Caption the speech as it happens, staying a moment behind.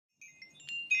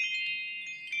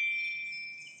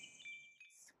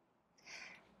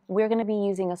we're going to be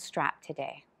using a strap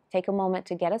today. Take a moment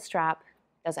to get a strap.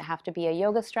 Does it have to be a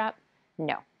yoga strap?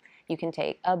 No. You can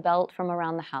take a belt from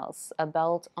around the house, a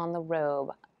belt on the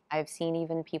robe. I've seen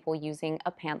even people using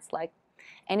a pants leg.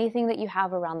 Anything that you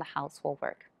have around the house will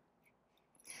work.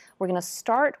 We're going to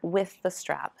start with the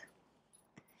strap.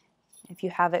 If you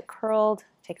have it curled,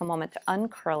 take a moment to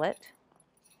uncurl it.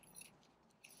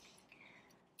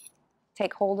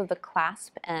 Take hold of the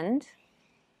clasp end.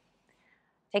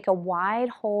 Take a wide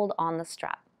hold on the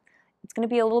strap. It's going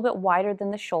to be a little bit wider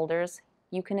than the shoulders.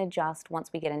 You can adjust once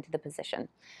we get into the position.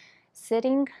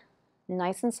 Sitting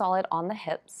nice and solid on the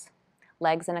hips,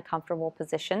 legs in a comfortable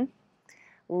position.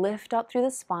 Lift up through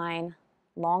the spine,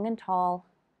 long and tall.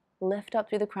 Lift up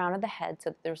through the crown of the head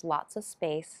so that there's lots of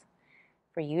space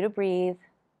for you to breathe,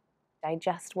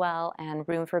 digest well, and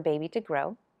room for baby to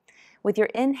grow. With your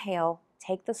inhale,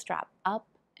 take the strap up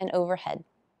and overhead.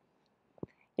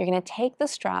 You're going to take the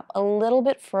strap a little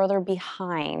bit further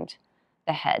behind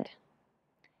the head.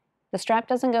 The strap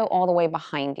doesn't go all the way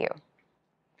behind you.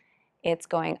 It's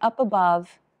going up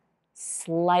above,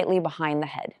 slightly behind the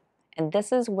head. And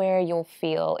this is where you'll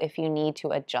feel if you need to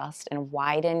adjust and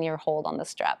widen your hold on the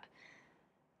strap.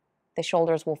 The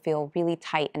shoulders will feel really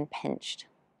tight and pinched.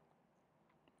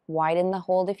 Widen the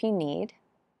hold if you need.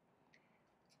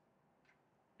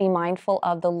 Be mindful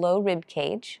of the low rib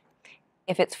cage.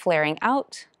 If it's flaring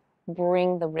out,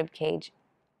 bring the rib cage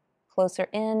closer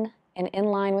in and in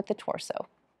line with the torso.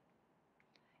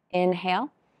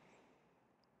 Inhale.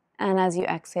 And as you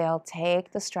exhale,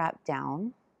 take the strap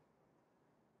down.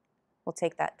 We'll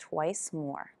take that twice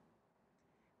more.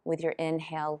 With your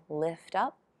inhale, lift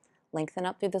up, lengthen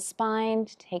up through the spine,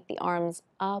 take the arms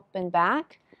up and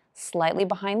back, slightly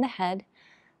behind the head,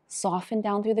 soften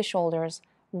down through the shoulders,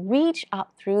 reach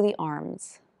up through the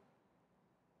arms.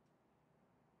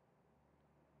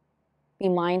 Be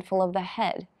mindful of the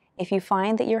head. If you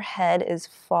find that your head is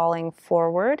falling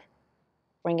forward,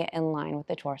 bring it in line with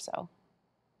the torso.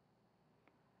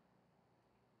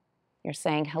 You're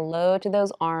saying hello to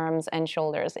those arms and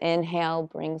shoulders. Inhale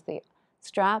brings the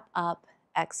strap up.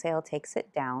 Exhale takes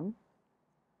it down.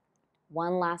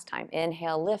 One last time.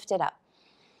 Inhale, lift it up.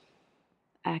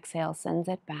 Exhale sends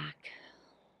it back.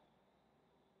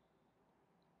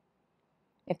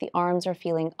 If the arms are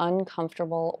feeling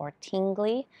uncomfortable or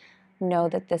tingly, know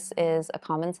that this is a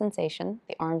common sensation.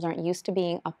 The arms aren't used to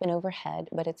being up and overhead,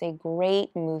 but it's a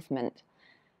great movement.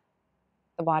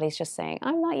 The body's just saying,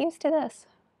 I'm not used to this.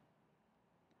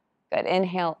 Good.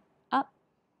 Inhale up.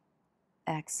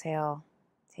 Exhale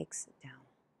takes it down.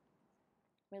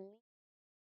 Release.